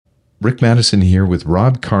Rick Maddison here with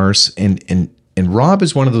Rob Carse, and Rob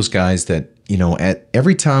is one of those guys that, at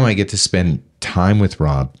every time I get to spend time with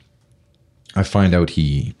Rob, I find out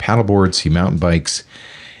he paddleboards, he mountain bikes,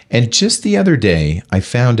 and just the other day I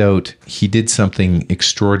found out he did something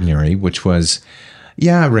extraordinary, which was,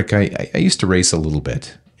 yeah, Rick, I used to race a little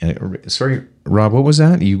bit. Sorry, Rob, what was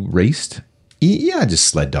that? You raced? Yeah, just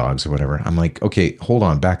sled dogs or whatever. I'm like, okay, hold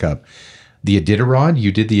on, back up. The Iditarod?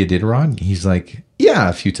 You did the Iditarod? He's like, yeah,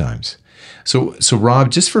 a few times. So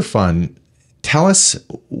Rob, just for fun, tell us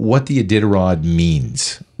what the Iditarod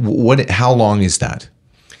means. How long is that?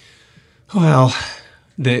 Well,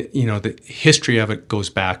 the history of it goes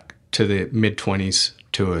back to the mid-20s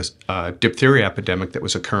to a diphtheria epidemic that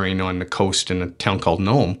was occurring on the coast in a town called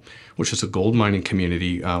Nome, which is a gold mining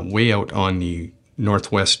community way out on the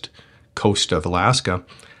northwest coast of Alaska.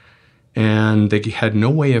 And they had no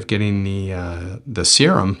way of getting the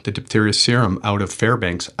serum, the diphtheria serum, out of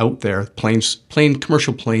Fairbanks, out there.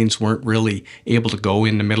 Commercial planes weren't really able to go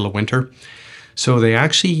in the middle of winter. So they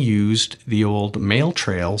actually used the old mail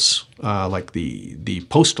trails, like the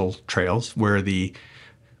postal trails, where the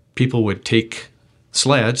people would take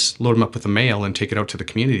sleds, load them up with the mail, and take it out to the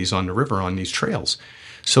communities on the river on these trails.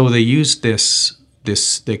 So they used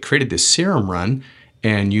they created this serum run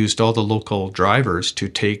and used all the local drivers to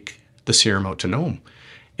take the serum out to Nome.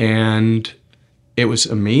 And it was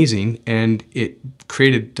amazing. And it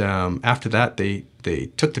created, after that, they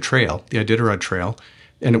took the trail, the Iditarod Trail,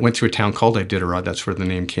 and it went through a town called Iditarod, that's where the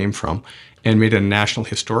name came from, and made a National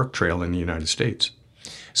Historic Trail in the United States.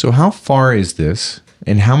 So how far is this,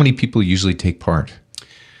 and how many people usually take part?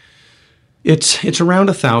 It's around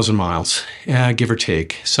 1,000 miles, give or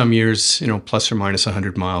take. Some years, plus or minus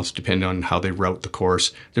 100 miles, depending on how they route the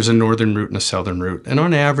course. There's a northern route and a southern route. And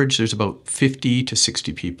on average, there's about 50 to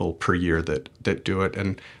 60 people per year that do it.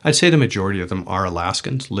 And I'd say the majority of them are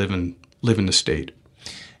Alaskans, live in the state.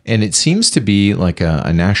 And it seems to be like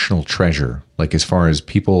a national treasure, like as far as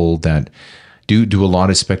people that do a lot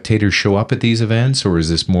of spectators show up at these events, or is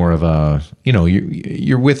this more of a,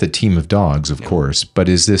 you're with a team of dogs, of course, but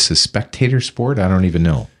is this a spectator sport? I don't even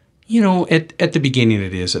know. At the beginning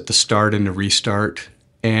it is, at the start and the restart.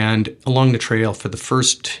 And along the trail for the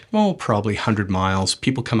first, probably 100 miles,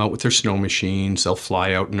 people come out with their snow machines. They'll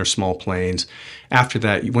fly out in their small planes. After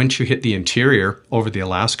that, once you hit the interior over the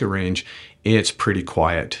Alaska range, it's pretty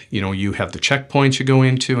quiet. You have the checkpoints you go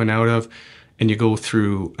into and out of, and you go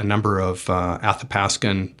through a number of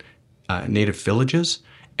Athapascan native villages,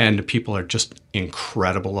 and the people are just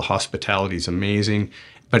incredible. The hospitality is amazing,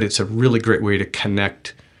 but it's a really great way to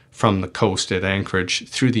connect from the coast at Anchorage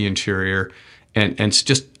through the interior, and it's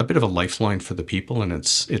just a bit of a lifeline for the people, and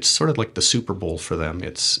it's sort of like the Super Bowl for them.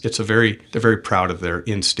 They're very proud of their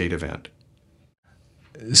in-state event.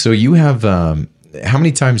 So you have, how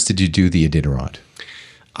many times did you do the Iditarod?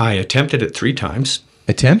 I attempted it 3 times.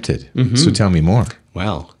 Attempted? Mm-hmm. So tell me more.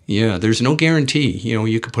 Well, yeah, there's no guarantee.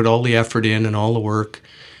 You could put all the effort in and all the work,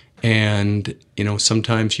 and,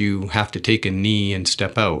 sometimes you have to take a knee and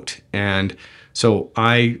step out. And so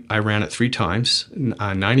I ran it 3 times,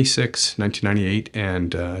 96, 1998,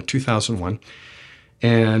 and 2001,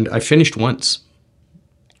 and I finished once.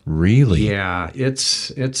 Really? Yeah,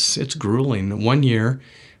 it's grueling. One year,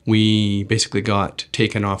 we basically got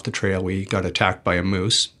taken off the trail. We got attacked by a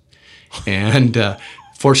moose. And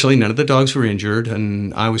fortunately, none of the dogs were injured,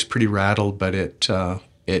 and I was pretty rattled, but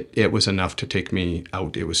it was enough to take me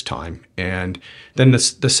out. It was time. And then the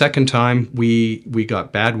second time, we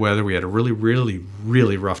got bad weather. We had a really, really,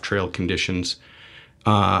 really rough trail conditions.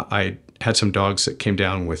 I had some dogs that came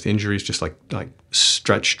down with injuries, just like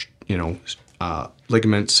stretched,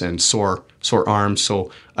 ligaments and sore arms,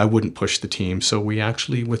 so I wouldn't push the team. So we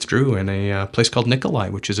actually withdrew in a place called Nikolai,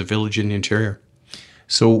 which is a village in the interior.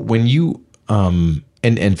 So when you,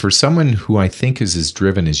 and for someone who I think is as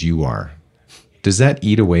driven as you are, does that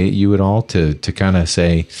eat away at you at all to kind of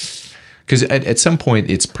say, because at some point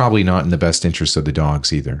it's probably not in the best interest of the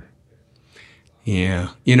dogs either. Yeah.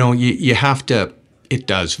 You have to, it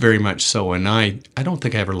does very much so. And I don't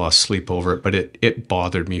think I ever lost sleep over it, but it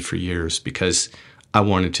bothered me for years because I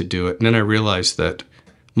wanted to do it. And then I realized that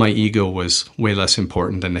my ego was way less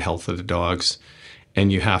important than the health of the dogs.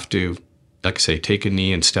 And you have to, like I say, take a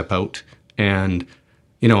knee and step out. And,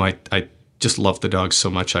 I just love the dogs so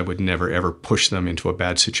much, I would never, ever push them into a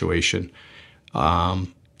bad situation.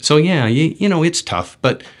 So, yeah, it's tough.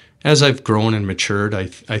 But as I've grown and matured, I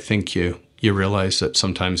think you realize that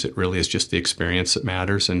sometimes it really is just the experience that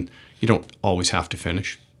matters, and you don't always have to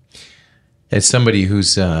finish. As somebody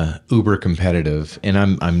who's uber competitive, and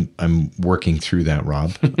I'm working through that,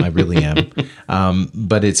 Rob, I really am.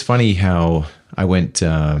 But it's funny how I went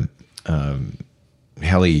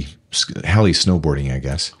heli snowboarding, I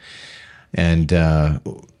guess. And, I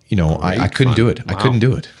couldn't fun. do it. I Wow. couldn't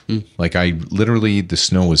do it. Like I literally, the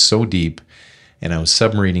snow was so deep and I was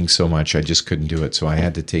submarining so much, I just couldn't do it. So I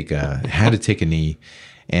had to take a knee,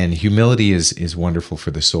 and humility is wonderful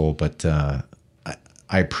for the soul, but,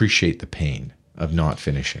 I appreciate the pain of not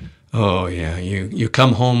finishing. Oh yeah, you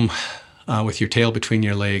come home with your tail between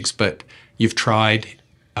your legs, but you've tried.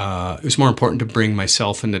 It was more important to bring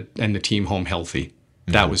myself and the team home healthy.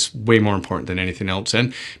 That was way more important than anything else.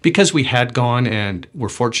 And because we had gone and were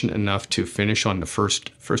fortunate enough to finish on the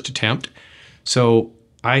first attempt, so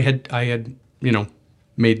I had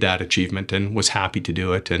made that achievement and was happy to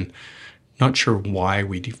do it. And not sure why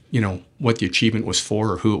what the achievement was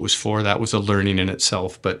for or who it was for. That was a learning in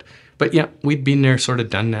itself. But yeah, we'd been there, sort of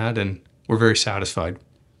done that, and we're very satisfied.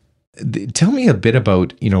 Tell me a bit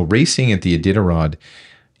about, racing at the Iditarod.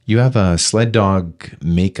 You have a sled dog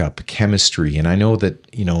makeup chemistry, and I know that,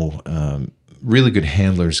 really good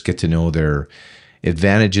handlers get to know their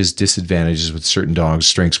advantages, disadvantages with certain dogs,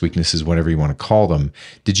 strengths, weaknesses, whatever you want to call them.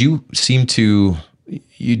 Did you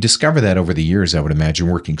you discover that over the years, I would imagine,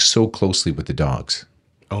 working so closely with the dogs?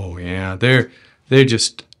 Oh yeah, they're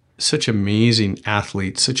just such amazing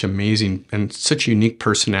athletes, such amazing and such unique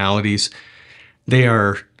personalities.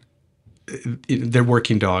 They're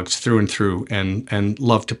working dogs through and through, and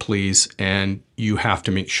love to please. And you have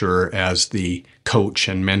to make sure, as the coach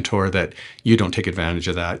and mentor, that you don't take advantage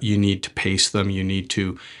of that. You need to pace them. You need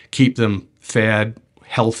to keep them fed,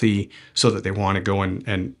 healthy, so that they want to go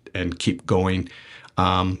and keep going.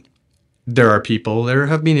 There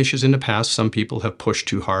have been issues in the past. Some people have pushed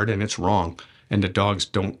too hard, and it's wrong. And the dogs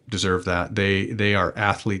don't deserve that. They are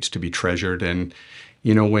athletes to be treasured. And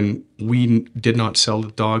when we did not sell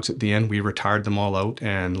the dogs at the end, we retired them all out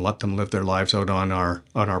and let them live their lives out on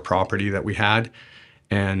our property that we had.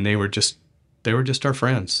 And they were just our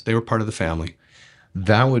friends. They were part of the family.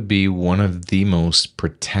 That would be one of the most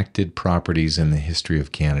protected properties in the history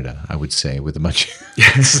of Canada, I would say, with a bunch.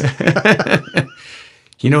 Yes.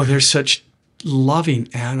 They're such loving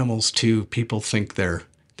animals too. People think they're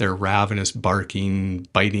ravenous, barking,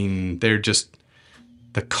 biting. They're just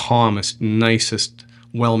the calmest, nicest,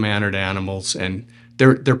 well-mannered animals, and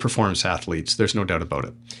they're performance athletes. There's no doubt about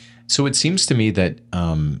it. So it seems to me that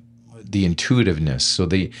the intuitiveness. So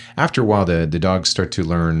after a while, the dogs start to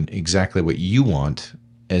learn exactly what you want,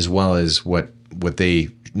 as well as what they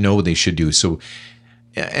know they should do. So,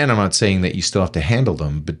 and I'm not saying that you still have to handle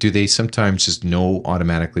them, but do they sometimes just know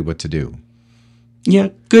automatically what to do? Yeah,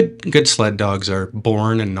 good sled dogs are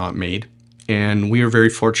born and not made. And we are very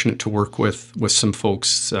fortunate to work with some folks,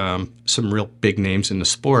 some real big names in the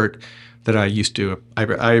sport that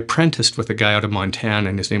I apprenticed with a guy out of Montana,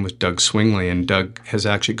 and his name was Doug Swingley. And Doug has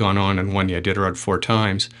actually gone on and won the Iditarod 4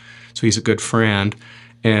 times. So he's a good friend.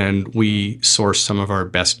 And we sourced some of our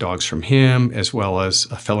best dogs from him, as well as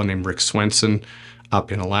a fellow named Rick Swenson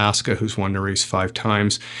up in Alaska, who's won the race 5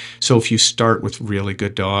 times. So if you start with really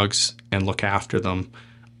good dogs and look after them,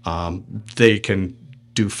 they can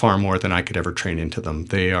do far more than I could ever train into them.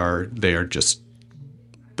 They are just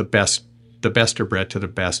the best. The best are bred to the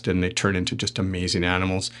best, and they turn into just amazing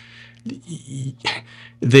animals.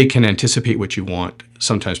 They can anticipate what you want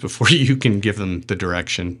sometimes before you can give them the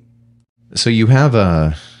direction. So you have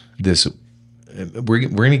this. We're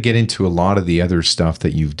going to get into a lot of the other stuff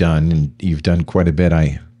that you've done, and you've done quite a bit.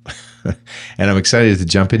 And I'm excited to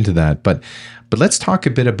jump into that. But let's talk a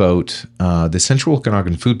bit about the Central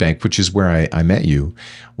Okanagan Food Bank, which is where I met you.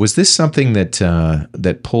 Was this something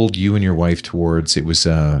that pulled you and your wife towards? It was.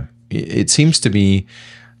 It seems to me,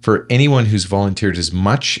 for anyone who's volunteered as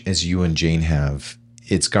much as you and Jane have,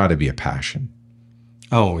 it's got to be a passion.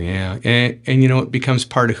 Oh yeah, and it becomes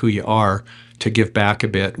part of who you are to give back a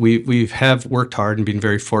bit. We have worked hard and been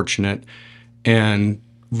very fortunate, and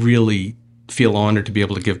really feel honored to be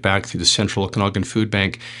able to give back through the Central Okanagan Food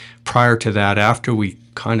Bank. Prior to that, after we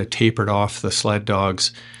kind of tapered off the sled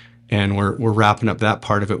dogs, and we're wrapping up that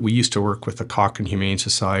part of it, we used to work with the Cochrane Humane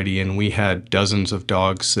Society, and we had dozens of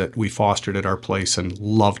dogs that we fostered at our place and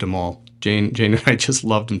loved them all. Jane and I just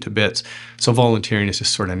loved them to bits. So volunteering is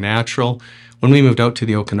just sort of natural. When we moved out to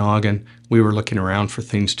the Okanagan, we were looking around for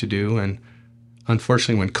things to do, and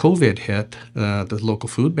unfortunately when COVID hit, the local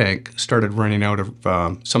food bank started running out of,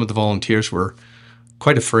 some of the volunteers were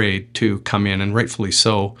quite afraid to come in, and rightfully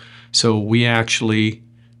so. So we actually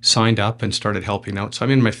signed up and started helping out. So I'm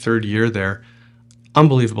in my 3rd year there.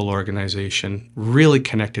 Unbelievable organization, really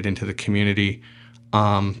connected into the community.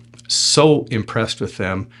 So impressed with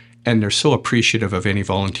them, and they're so appreciative of any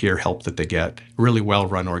volunteer help that they get. Really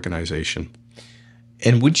well-run organization.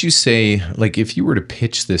 And would you say, like, if you were to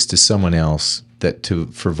pitch this to someone else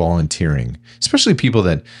for volunteering, especially people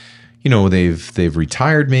that, they've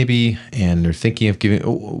retired maybe and they're thinking of giving,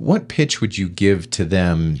 what pitch would you give to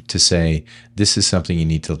them to say this is something you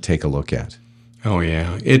need to take a look at? Oh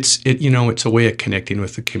yeah, it's a way of connecting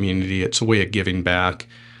with the community. It's a way of giving back.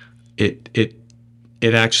 It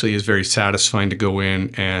actually is very satisfying to go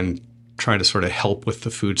in and try to sort of help with the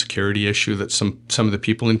food security issue that some of the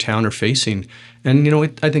people in town are facing. And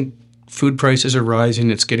I think food prices are rising.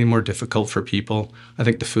 It's getting more difficult for people. I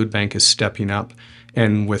think the food bank is stepping up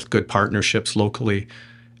and with good partnerships locally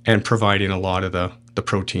and providing a lot of the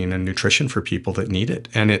protein and nutrition for people that need it.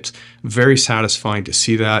 And it's very satisfying to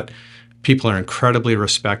see that. People are incredibly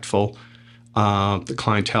respectful. The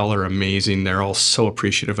clientele are amazing. They're all so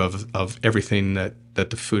appreciative of everything that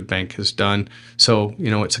the food bank has done. So,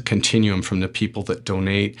 it's a continuum from the people that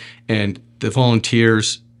donate and the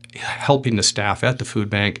volunteers helping the staff at the food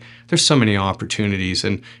bank. There's so many opportunities,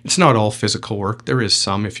 and it's not all physical work. There is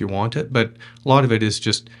some if you want it, but a lot of it is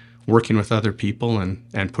just working with other people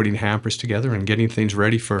and putting hampers together and getting things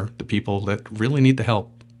ready for the people that really need the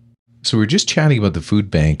help. So we're just chatting about the food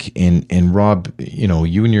bank, and Rob,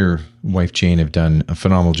 you and your wife Jane have done a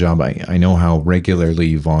phenomenal job. I know how regularly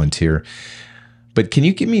you volunteer, but can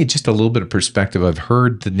you give me just a little bit of perspective? I've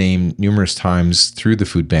heard the name numerous times through the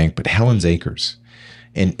food bank, but Helen's Acres,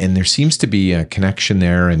 and there seems to be a connection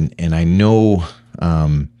there, and I know.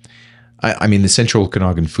 I mean, the Central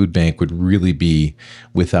Okanagan Food Bank would really be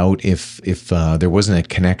without if there wasn't a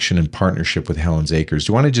connection and partnership with Helen's Acres.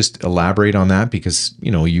 Do you want to just elaborate on that? Because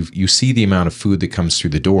you see the amount of food that comes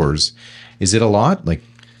through the doors. Is it a lot?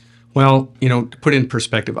 Well, to put in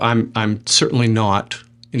perspective, I'm certainly not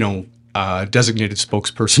a designated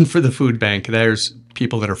spokesperson for the food bank. There's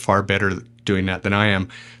people that are far better doing that than I am.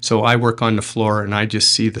 So I work on the floor and I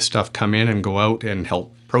just see the stuff come in and go out and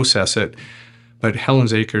help process it. But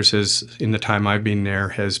Helen's Acres in the time I've been there,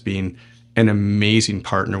 has been an amazing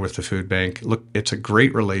partner with the food bank. Look, it's a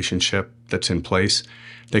great relationship that's in place.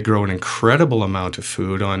 They grow an incredible amount of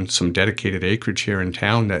food on some dedicated acreage here in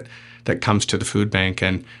town that comes to the food bank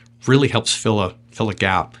and really helps fill a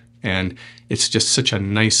gap. And it's just such a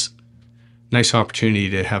nice opportunity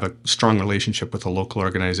to have a strong relationship with a local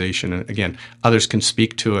organization. And again, others can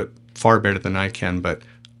speak to it far better than I can, but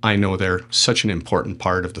I know they're such an important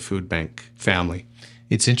part of the food bank family.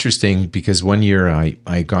 It's interesting because one year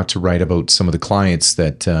I got to write about some of the clients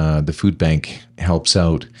that the food bank helps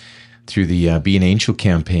out through the Be an Angel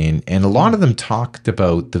campaign, and a lot of them talked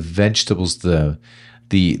about the vegetables, the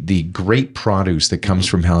great produce that comes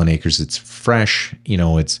from Helen Acres. It's fresh,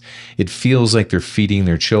 it feels like they're feeding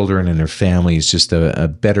their children and their families just a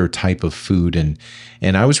better type of food,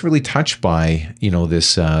 and I was really touched by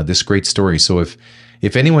this great story. So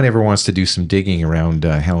if anyone ever wants to do some digging around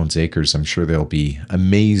Helen's Acres, I'm sure they'll be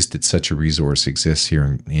amazed that such a resource exists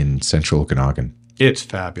here in Central Okanagan. It's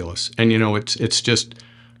fabulous. And, it's just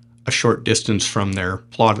a short distance from their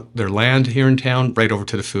land here in town, right over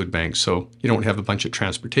to the food bank. So you don't have a bunch of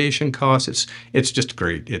transportation costs. It's just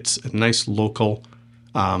great. It's a nice local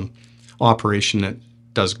operation that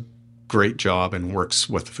does great job and works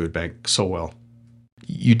with the food bank so well.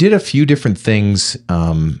 You did a few different things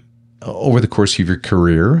over the course of your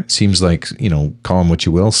career. Seems like, call them what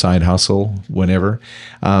you will, side hustle, whatever.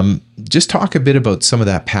 Just talk a bit about some of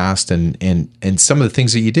that past and some of the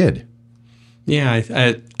things that you did. Yeah,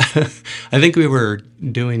 I think we were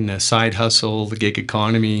doing the side hustle, the gig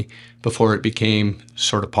economy, before it became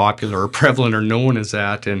sort of popular or prevalent or known as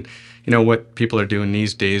that. And, what people are doing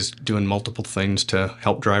these days, doing multiple things to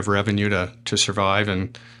help drive revenue to survive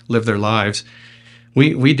and live their lives.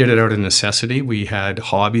 We did it out of necessity. We had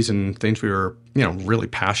hobbies and things we were, really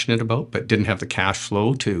passionate about, but didn't have the cash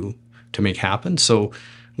flow to make happen. So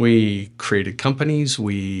we created companies.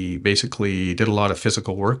 We basically did a lot of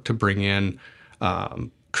physical work to bring in,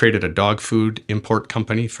 created a dog food import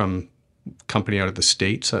company out of the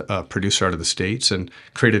States, a producer out of the States, and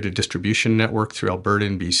created a distribution network through Alberta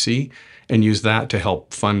and BC, and used that to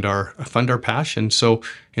help fund our passion. So,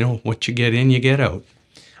 what you get in, you get out.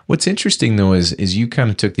 What's interesting, though, is you kind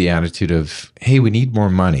of took the attitude of, hey, we need more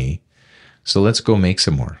money, so let's go make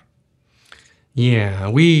some more.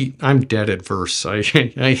 Yeah, I'm debt adverse. I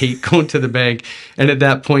hate going to the bank. And at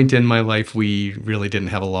that point in my life, we really didn't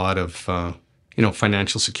have a lot of,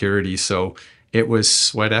 financial security. So it was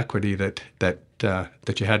sweat equity that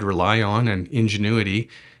you had to rely on, and ingenuity.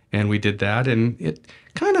 And we did that. And it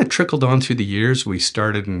kind of trickled on through the years. We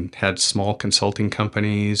started and had small consulting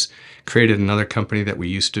companies, created another company that we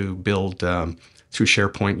used to build through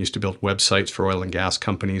SharePoint, used to build websites for oil and gas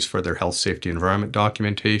companies for their health, safety, environment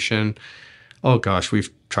documentation. Oh gosh, we've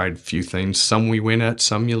tried a few things. Some we win at,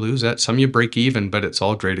 some you lose at, some you break even, but it's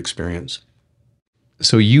all great experience.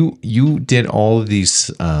 So you did all of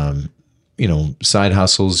these, side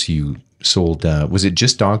hustles. You sold. Was it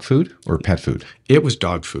just dog food or pet food? It was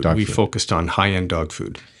dog food. Dog We food. focused on high-end dog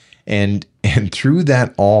food. And through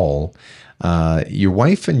that all, your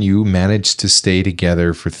wife and you managed to stay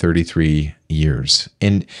together for 33 years.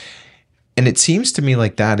 And it seems to me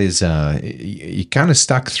like that is you kind of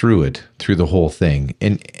stuck through it, through the whole thing.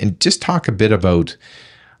 And just talk a bit about,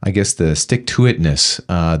 I guess, the stick to itness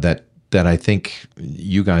that I think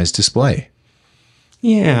you guys display.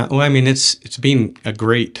 Yeah, well, I mean, it's been a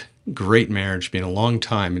great marriage, been a long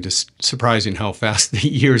time, and just surprising how fast the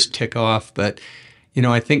years tick off. But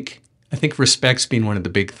I think respect's been one of the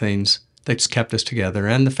big things that's kept us together,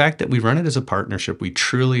 and the fact that we run it as a partnership. We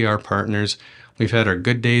truly are partners. We've had our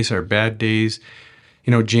good days, our bad days.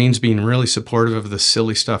 Jane's been really supportive of the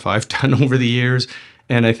silly stuff I've done over the years.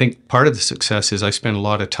 And I think part of the success is I spent a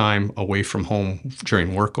lot of time away from home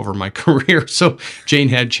during work over my career. So Jane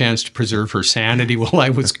had a chance to preserve her sanity while I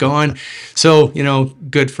was gone. So,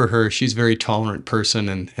 good for her. She's a very tolerant person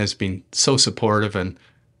and has been so supportive. And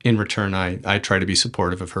in return, I try to be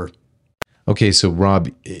supportive of her. Okay, so Rob,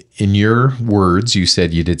 in your words, you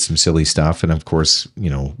said you did some silly stuff, and of course,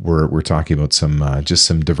 we're talking about some just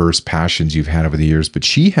some diverse passions you've had over the years. But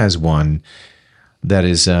she has one that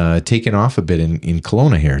is taken off a bit in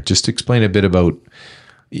Kelowna here. Just explain a bit about.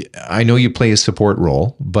 I know you play a support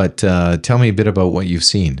role, but tell me a bit about what you've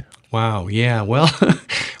seen. Wow, yeah. Well,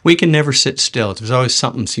 we can never sit still. There's always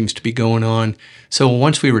something seems to be going on. So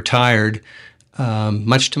once we retired,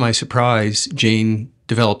 much to my surprise, Jane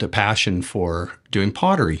developed a passion for doing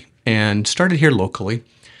pottery and started here locally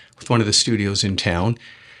with one of the studios in town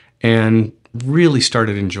and really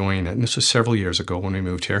started enjoying it. And this was several years ago when we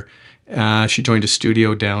moved here. She joined a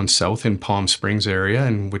studio down south in Palm Springs area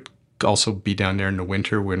and would also be down there in the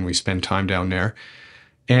winter when we spend time down there.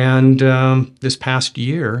 And this past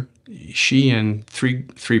year, she and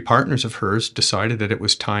three partners of hers decided that it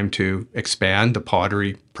was time to expand the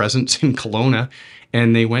pottery presence in Kelowna.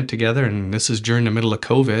 And they went together, and this is during the middle of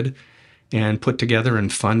COVID, and put together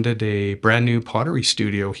and funded a brand new pottery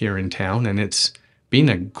studio here in town. And it's been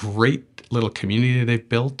a great little community they've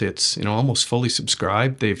built. It's almost fully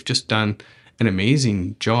subscribed. They've just done an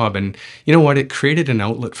amazing job. And you know what? It created an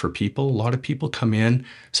outlet for people. A lot of people come in.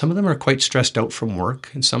 Some of them are quite stressed out from work,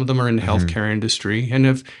 and some of them are in the healthcare industry and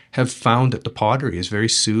have found that the pottery is very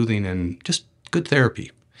soothing and just good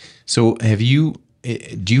therapy. So do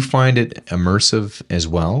you find it immersive as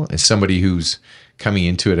well, as somebody who's coming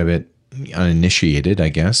into it a bit uninitiated, I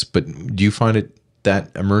guess, but do you find it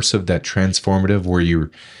that immersive, that transformative, where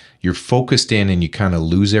you're focused in and you kind of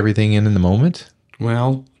lose everything in the moment?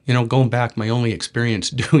 Well, going back, my only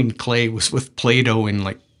experience doing clay was with Play-Doh in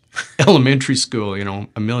like elementary school,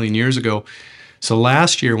 a million years ago. So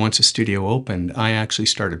last year, once the studio opened, I actually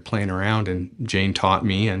started playing around, and Jane taught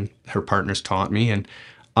me and her partners taught me, and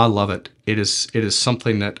I love it. It is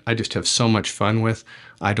something that I just have so much fun with.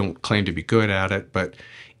 I don't claim to be good at it, but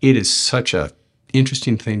it is such a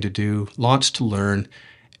interesting thing to do, lots to learn,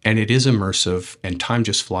 and it is immersive, and time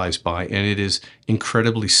just flies by, and it is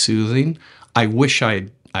incredibly soothing. I wish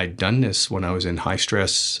I'd done this when I was in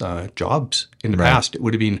high-stress jobs in the past. It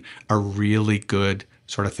would have been a really good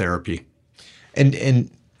sort of therapy. And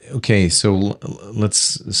okay, so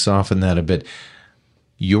let's soften that a bit.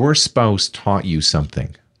 Your spouse taught you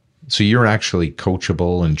something. So you're actually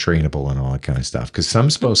coachable and trainable and all that kind of stuff, because some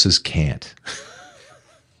spouses can't.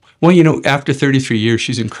 Well, after 33 years,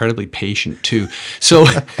 she's incredibly patient too. So,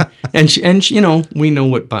 and we know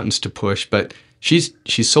what buttons to push, but she's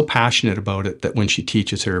so passionate about it that when she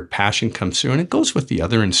teaches, her passion comes through, and it goes with the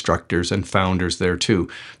other instructors and founders there too.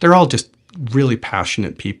 They're all just really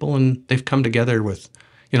passionate people, and they've come together with,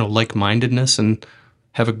 like-mindedness and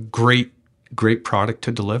have a great product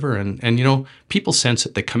to deliver. And people sense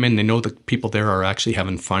it. They come in, they know the people there are actually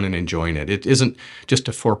having fun and enjoying it. It isn't just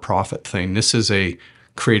a for-profit thing. This is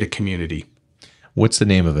create a community. What's the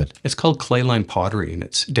name of it? It's called Clayline Pottery, and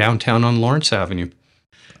it's downtown on Lawrence Avenue.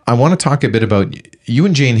 I want to talk a bit about, you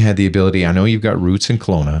and Jane had the ability, I know you've got roots in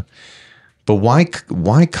Kelowna, but why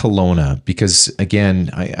Kelowna? Because again,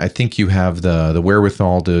 I think you have the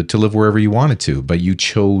wherewithal to live wherever you wanted to, but you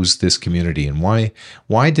chose this community. And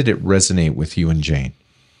why did it resonate with you and Jane?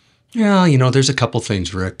 Yeah, there's a couple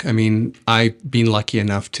things, Rick. I mean, I've been lucky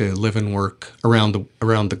enough to live and work around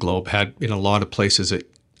the globe, had in a lot of places that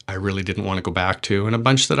I really didn't want to go back to, and a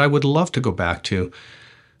bunch that I would love to go back to.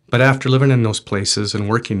 But after living in those places and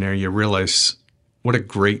working there, you realize what a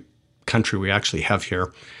great country we actually have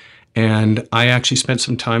here. And I actually spent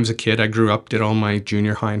some time as a kid. I grew up, did all my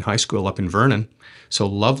junior high and high school up in Vernon. So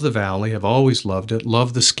love the valley. I've always loved it.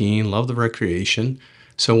 Love the skiing, love the recreation.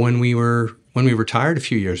 So when we retired a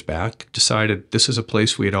few years back, decided this is a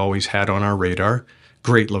place we had always had on our radar.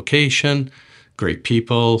 Great location, great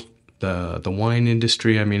people, the wine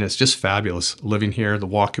industry. I mean, it's just fabulous living here. The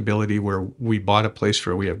walkability, where we bought a place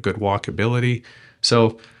where we have good walkability.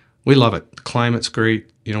 So we love it. The climate's great.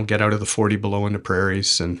 You know, get out of the 40 below in the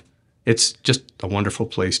prairies, and it's just a wonderful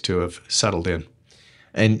place to have settled in.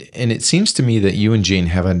 And it seems to me that you and Jane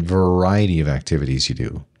have a variety of activities you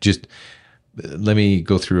do. Just let me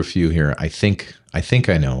go through a few here. I think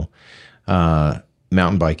I know.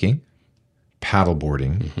 Mountain biking,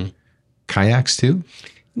 paddleboarding, kayaks too?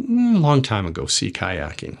 A long time ago, sea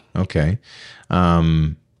kayaking. Okay.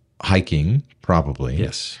 Hiking, probably.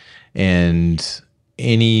 Yes. And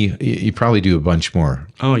you probably do a bunch more.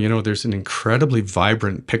 Oh, you know, there's an incredibly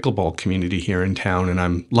vibrant pickleball community here in town, and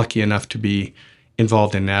I'm lucky enough to be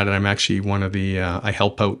involved in that. And I'm actually one of the, I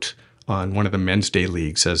help out on one of the men's day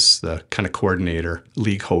leagues as the kind of coordinator,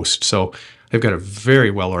 league host. So they've got a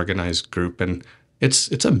very well organized group, and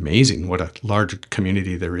it's amazing what a large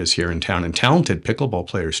community there is here in town, and talented pickleball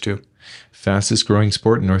players too. Fastest growing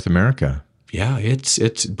sport in North America. Yeah,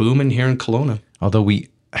 it's booming here in Kelowna. Although we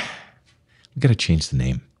got to change the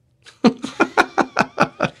name.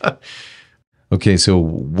 Okay, so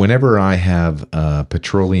whenever I have a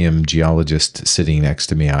petroleum geologist sitting next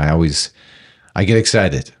to me, I get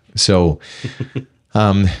excited. So,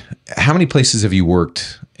 how many places have you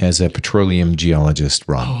worked as a petroleum geologist,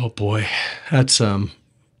 Rob? Oh boy, that's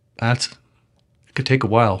it could take a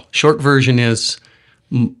while. Short version is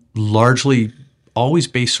largely always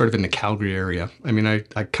based sort of in the Calgary area. I mean,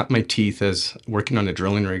 I cut my teeth as working on the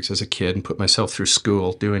drilling rigs as a kid and put myself through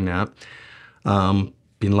school doing that.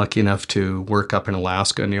 Been lucky enough to work up in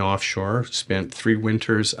Alaska in the offshore. Spent 3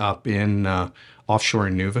 winters up in offshore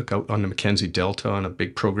in Nunavut, out on the Mackenzie Delta on a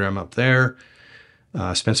big program up there.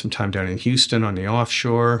 Spent some time down in Houston on the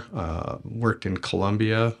offshore. Worked in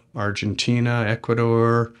Colombia, Argentina,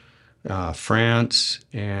 Ecuador, France,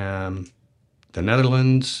 and the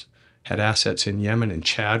Netherlands. Had assets in Yemen and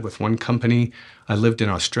Chad with one company. I lived in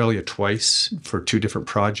Australia twice for 2 different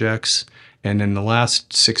projects. And then the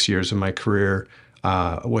last 6 years of my career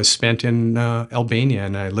was spent in Albania,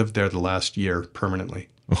 and I lived there the last year permanently.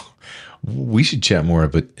 We should chat more a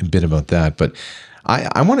bit about that. But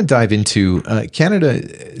I want to dive into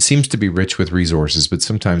Canada seems to be rich with resources, but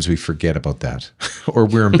sometimes we forget about that or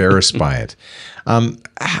we're embarrassed by it.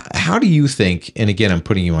 How do you think, and again, I'm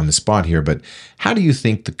putting you on the spot here, but how do you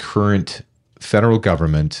think the current federal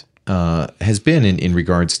government has been in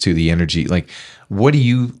regards to the energy? Like, what do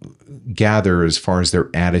you gather as far as their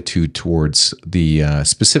attitude towards the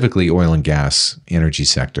specifically oil and gas energy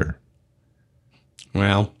sector?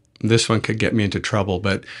 Well, this one could get me into trouble,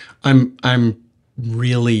 but I'm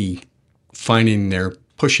really finding they're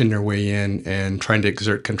pushing their way in and trying to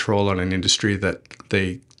exert control on an industry that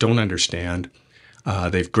they don't understand.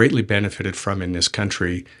 They've greatly benefited from in this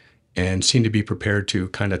country and seem to be prepared to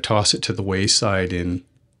kind of toss it to the wayside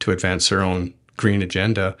to advance their own green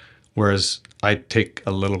agenda. Whereas I take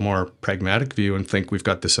a little more pragmatic view and think we've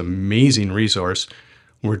got this amazing resource.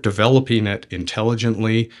 We're developing it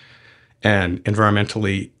intelligently and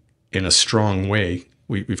environmentally in a strong way.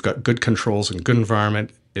 We've got good controls and good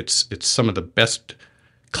environment. It's some of the best,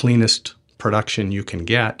 cleanest production you can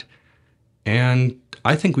get. And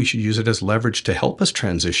I think we should use it as leverage to help us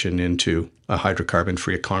transition into a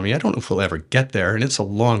hydrocarbon-free economy. I don't know if we'll ever get there, and it's a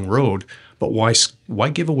long road, but why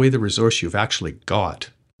give away the resource you've actually got?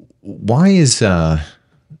 Why is,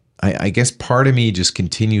 I guess part of me just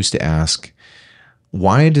continues to ask,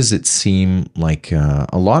 why does it seem like a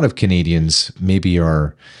lot of Canadians maybe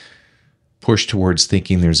are pushed towards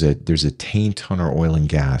thinking there's a taint on our oil and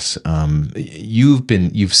gas?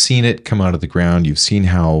 You've seen it come out of the ground. You've seen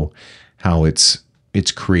how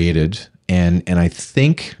it's created, and I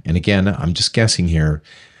think, and again, I'm just guessing here,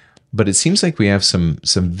 but it seems like we have some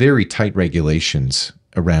very tight regulations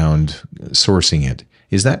around sourcing it.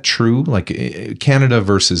 Is that true? Like Canada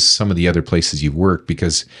versus some of the other places you've worked,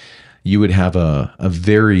 because you would have a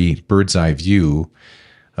very bird's eye view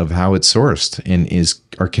of how it's sourced, and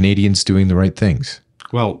are Canadians doing the right things?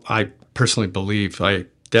 Well, I personally believe, I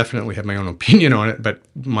definitely have my own opinion on it, but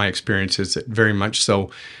my experience is that very much so.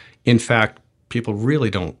 In fact, people really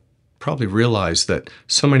don't probably realize that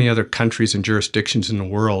so many other countries and jurisdictions in the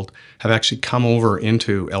world have actually come over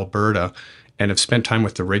into Alberta and have spent time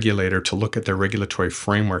with the regulator to look at their regulatory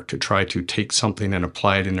framework to try to take something and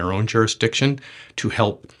apply it in their own jurisdiction to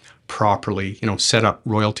help properly, set up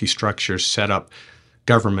royalty structures, set up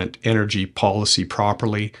government energy policy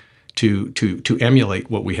properly to emulate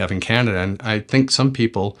what we have in Canada. And I think some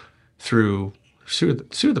people through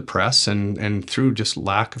the press and through just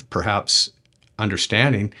lack of perhaps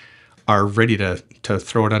understanding are ready to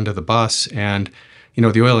throw it under the bus. And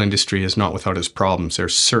the oil industry is not without its problems. There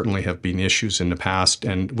certainly have been issues in the past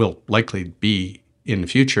and will likely be in the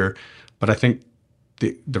future. But I think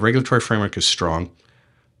the regulatory framework is strong.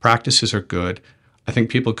 Practices are good. I think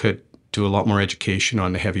people could do a lot more education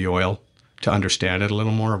on the heavy oil to understand it a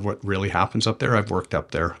little more of what really happens up there. I've worked up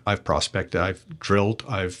there. I've prospected. I've drilled.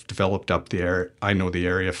 I've developed up the area. I know the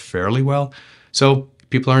area fairly well. So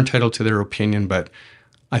people are entitled to their opinion, but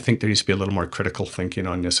I think there needs to be a little more critical thinking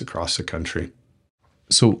on this across the country.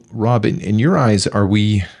 So, Rob, in your eyes,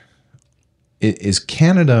 is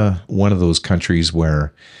Canada one of those countries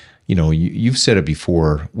where, you've said it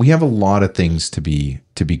before, we have a lot of things to be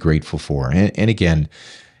grateful for. And again,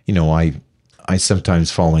 I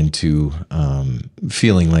sometimes fall into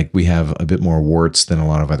feeling like we have a bit more warts than a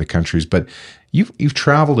lot of other countries, but you've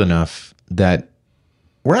traveled enough that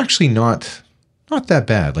we're actually not that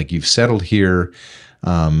bad. Like, you've settled here.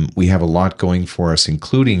 We have a lot going for us,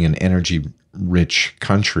 including an energy-rich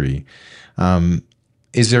country.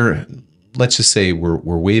 Is there? Let's just say we're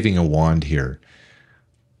waving a wand here.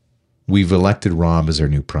 We've elected Rob as our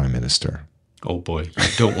new prime minister. Oh boy, I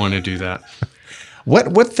don't want to do that.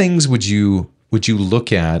 What things would you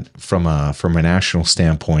look at from a national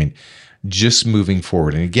standpoint, just moving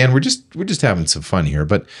forward? And again, we're just having some fun here,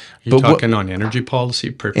 but You're talking on energy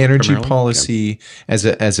policy, energy policy as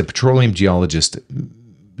a petroleum geologist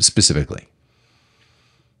specifically.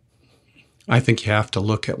 I think you have to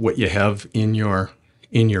look at what you have in your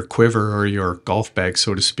quiver or your golf bag,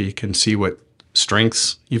 so to speak, and see what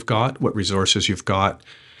strengths you've got, what resources you've got,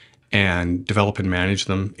 and develop and manage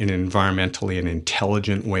them in an environmentally and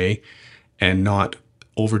intelligent way, and not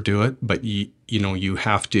overdo it. But you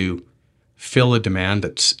have to fill a demand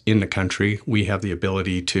that's in the country. We have the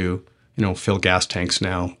ability to fill gas tanks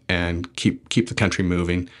now and keep the country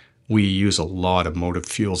moving. We use a lot of motive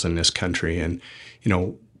fuels in this country, and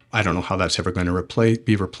I don't know how that's ever going to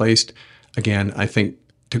be replaced. Again, I think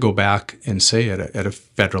to go back and say at a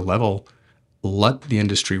federal level, let the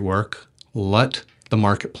industry work, let the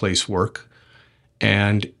marketplace work,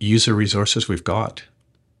 and use the resources we've got.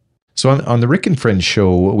 So on the Rick and Friends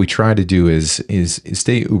show, what we try to do is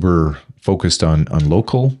stay uber focused on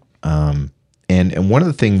local. And one of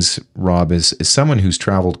the things, Rob, is someone who's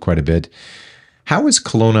traveled quite a bit. How is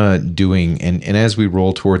Kelowna doing? And as we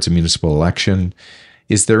roll towards a municipal election,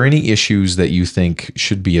 is there any issues that you think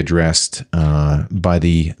should be addressed by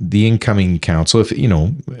the incoming council? If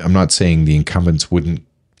I'm not saying the incumbents wouldn't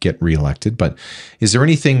get reelected, but is there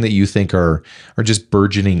anything that you think are just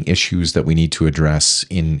burgeoning issues that we need to address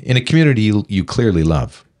in a community you clearly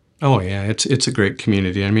love? Oh yeah, it's a great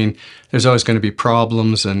community. I mean, there's always going to be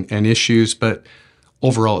problems and issues, but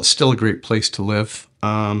overall, it's still a great place to live.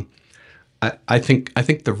 I think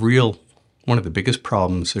one of the biggest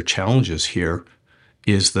problems or challenges here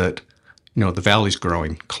is that the valley's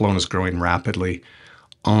growing, Kelowna's growing rapidly.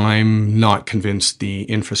 I'm not convinced the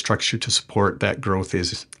infrastructure to support that growth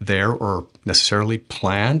is there or necessarily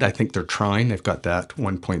planned. I think they're trying. They've got that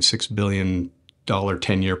 $1.6 billion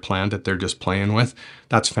 10-year plan that they're just playing with.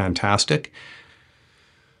 That's fantastic.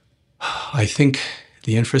 I think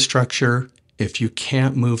the infrastructure, if you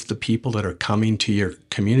can't move the people that are coming to your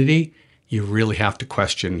community, you really have to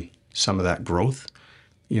question some of that growth.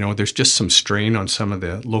 There's just some strain on some of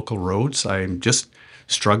the local roads. I'm just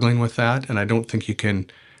struggling with that, and I don't think you can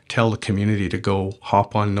tell the community to go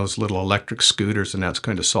hop on those little electric scooters and that's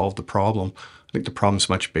going to solve the problem. I think the problem's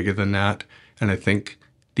much bigger than that. And I think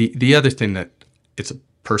the other thing that it's a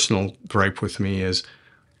personal gripe with me is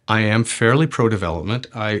I am fairly pro-development.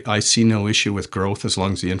 I see no issue with growth as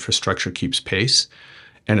long as the infrastructure keeps pace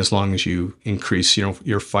and as long as you increase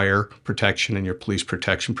your fire protection and your police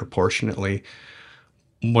protection proportionately.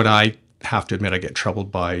 What I have to admit I get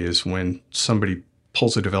troubled by is when somebody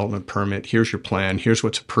pulls a development permit, here's your plan, here's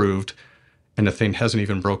what's approved, and the thing hasn't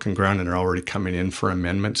even broken ground and they're already coming in for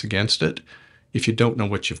amendments against it. If you don't know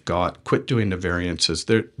what you've got, quit doing the variances.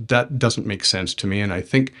 That doesn't make sense to me, and I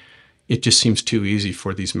think it just seems too easy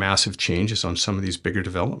for these massive changes on some of these bigger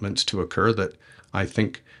developments to occur that I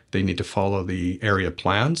think they need to follow the area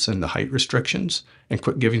plans and the height restrictions and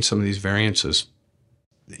quit giving some of these variances.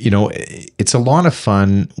 It's a lot of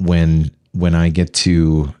fun when I get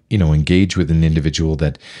to, engage with an individual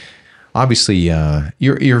that obviously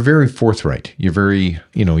you're very forthright. You're very,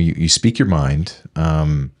 you speak your mind.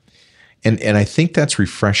 And I think that's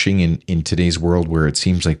refreshing in today's world where it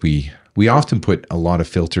seems like we often put a lot of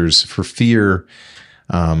filters for fear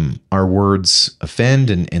our words offend,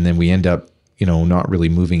 and then we end up, not really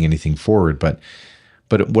moving anything forward. But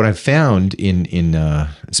what I've found in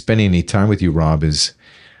spending any time with you, Rob, is,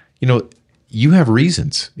 you have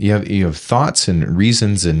reasons. You have thoughts and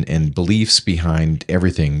reasons and beliefs behind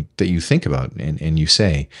everything that you think about and you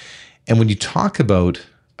say. And when you talk about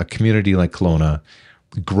a community like Kelowna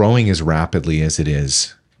growing as rapidly as it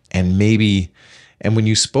is, and when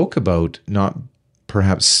you spoke about not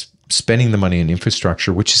perhaps spending the money in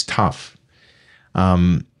infrastructure, which is tough,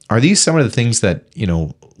 are these some of the things that,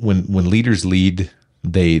 when leaders lead,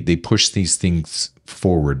 they push these things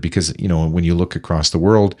forward? Because, when you look across the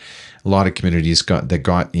world, a lot of communities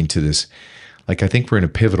got into this, like, I think we're in a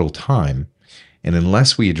pivotal time. And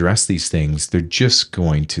unless we address these things, they're just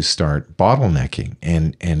going to start bottlenecking,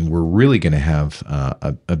 and we're really going to have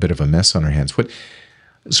a bit of a mess on our hands.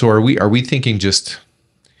 So are we thinking just,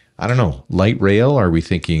 I don't know, light rail? Are we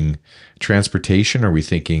thinking transportation? Are we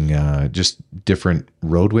thinking just different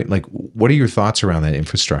roadway? Like, what are your thoughts around that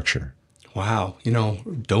infrastructure? Wow,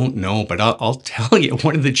 don't know, but I'll tell you,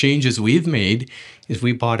 one of the changes we've made is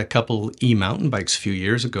we bought a couple e-mountain bikes a few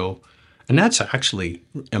years ago, and that's actually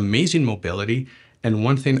amazing mobility. And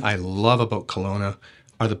one thing I love about Kelowna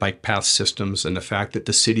are the bike path systems, and the fact that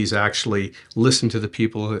the city's actually listened to the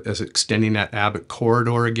people as extending that Abbott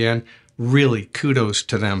corridor again. Really kudos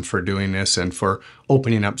to them for doing this and for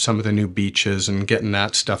opening up some of the new beaches and getting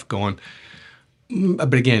that stuff going.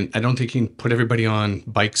 But again, I don't think you can put everybody on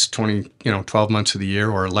bikes 12 months of the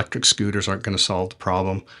year, or electric scooters aren't going to solve the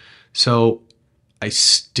problem. So I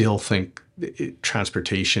still think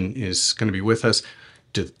transportation is going to be with us.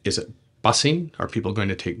 Is it busing? Are people going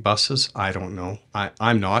to take buses? I don't know.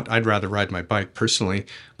 I'm not. I'd rather ride my bike personally,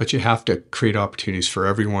 but you have to create opportunities for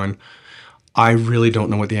everyone. I really don't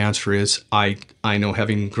know what the answer is. I know,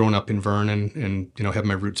 having grown up in Vernon and have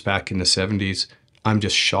my roots back in the 70s, I'm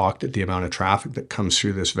just shocked at the amount of traffic that comes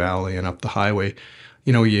through this valley and up the highway.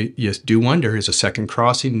 You do wonder, is a second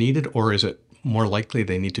crossing needed, or is it more likely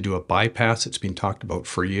they need to do a bypass? It's been talked about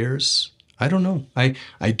for years. I don't know.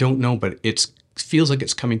 I don't know, but it feels like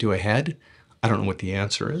it's coming to a head. I don't know what the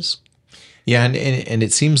answer is. Yeah, and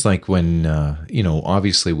it seems like when,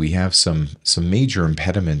 obviously we have some major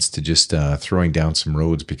impediments to just throwing down some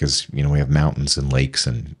roads, because, we have mountains and lakes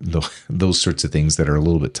and those sorts of things that are a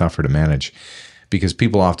little bit tougher to manage, because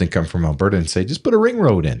people often come from Alberta and say, just put a ring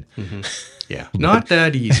road in. Mm-hmm. Yeah, not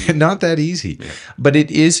that easy. Not that easy. Yeah. But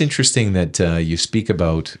it is interesting that you speak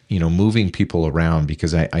about, moving people around,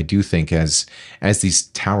 because I do think as these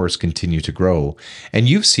towers continue to grow, and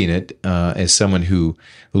you've seen it as someone who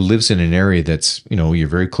lives in an area that's, you're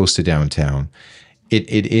very close to downtown. It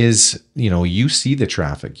is, you see the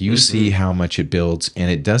traffic, you see how much it builds,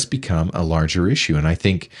 and it does become a larger issue. And I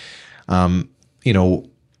think,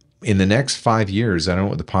 in the next 5 years, I don't know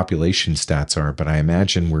what the population stats are, but I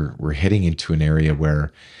imagine we're heading into an area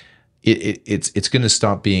where it's going to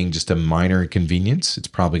stop being just a minor inconvenience. It's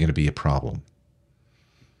probably going to be a problem.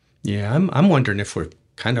 Yeah, I'm wondering if we're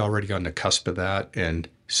kind of already on the cusp of that, and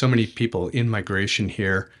so many people in migration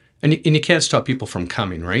here, and you can't stop people from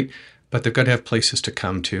coming, right? But they've got to have places to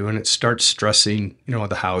come to, and it starts stressing,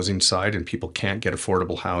 the housing side, and people can't get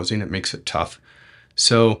affordable housing. It makes it tough.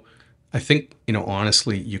 So I think,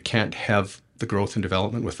 honestly, you can't have the growth and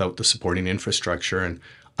development without the supporting infrastructure. And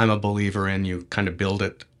I'm a believer in, you kind of build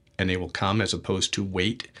it and they will come, as opposed to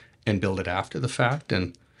wait and build it after the fact.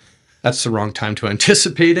 And that's the wrong time to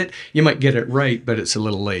anticipate it. You might get it right, but it's a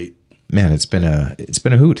little late. Man, it's been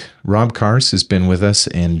a hoot. Rob Carse has been with us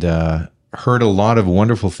and heard a lot of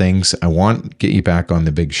wonderful things. I want to get you back on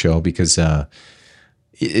the big show, because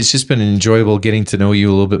it's just been enjoyable getting to know you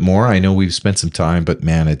a little bit more. I know we've spent some time, but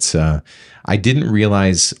man, I didn't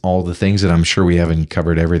realize all the things, and I'm sure we haven't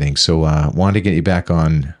covered everything. So wanted to get you back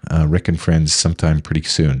on Rick and Friends sometime pretty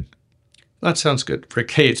soon. That sounds good,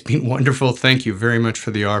 Rick. Hey, it's been wonderful. Thank you very much for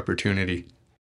the opportunity.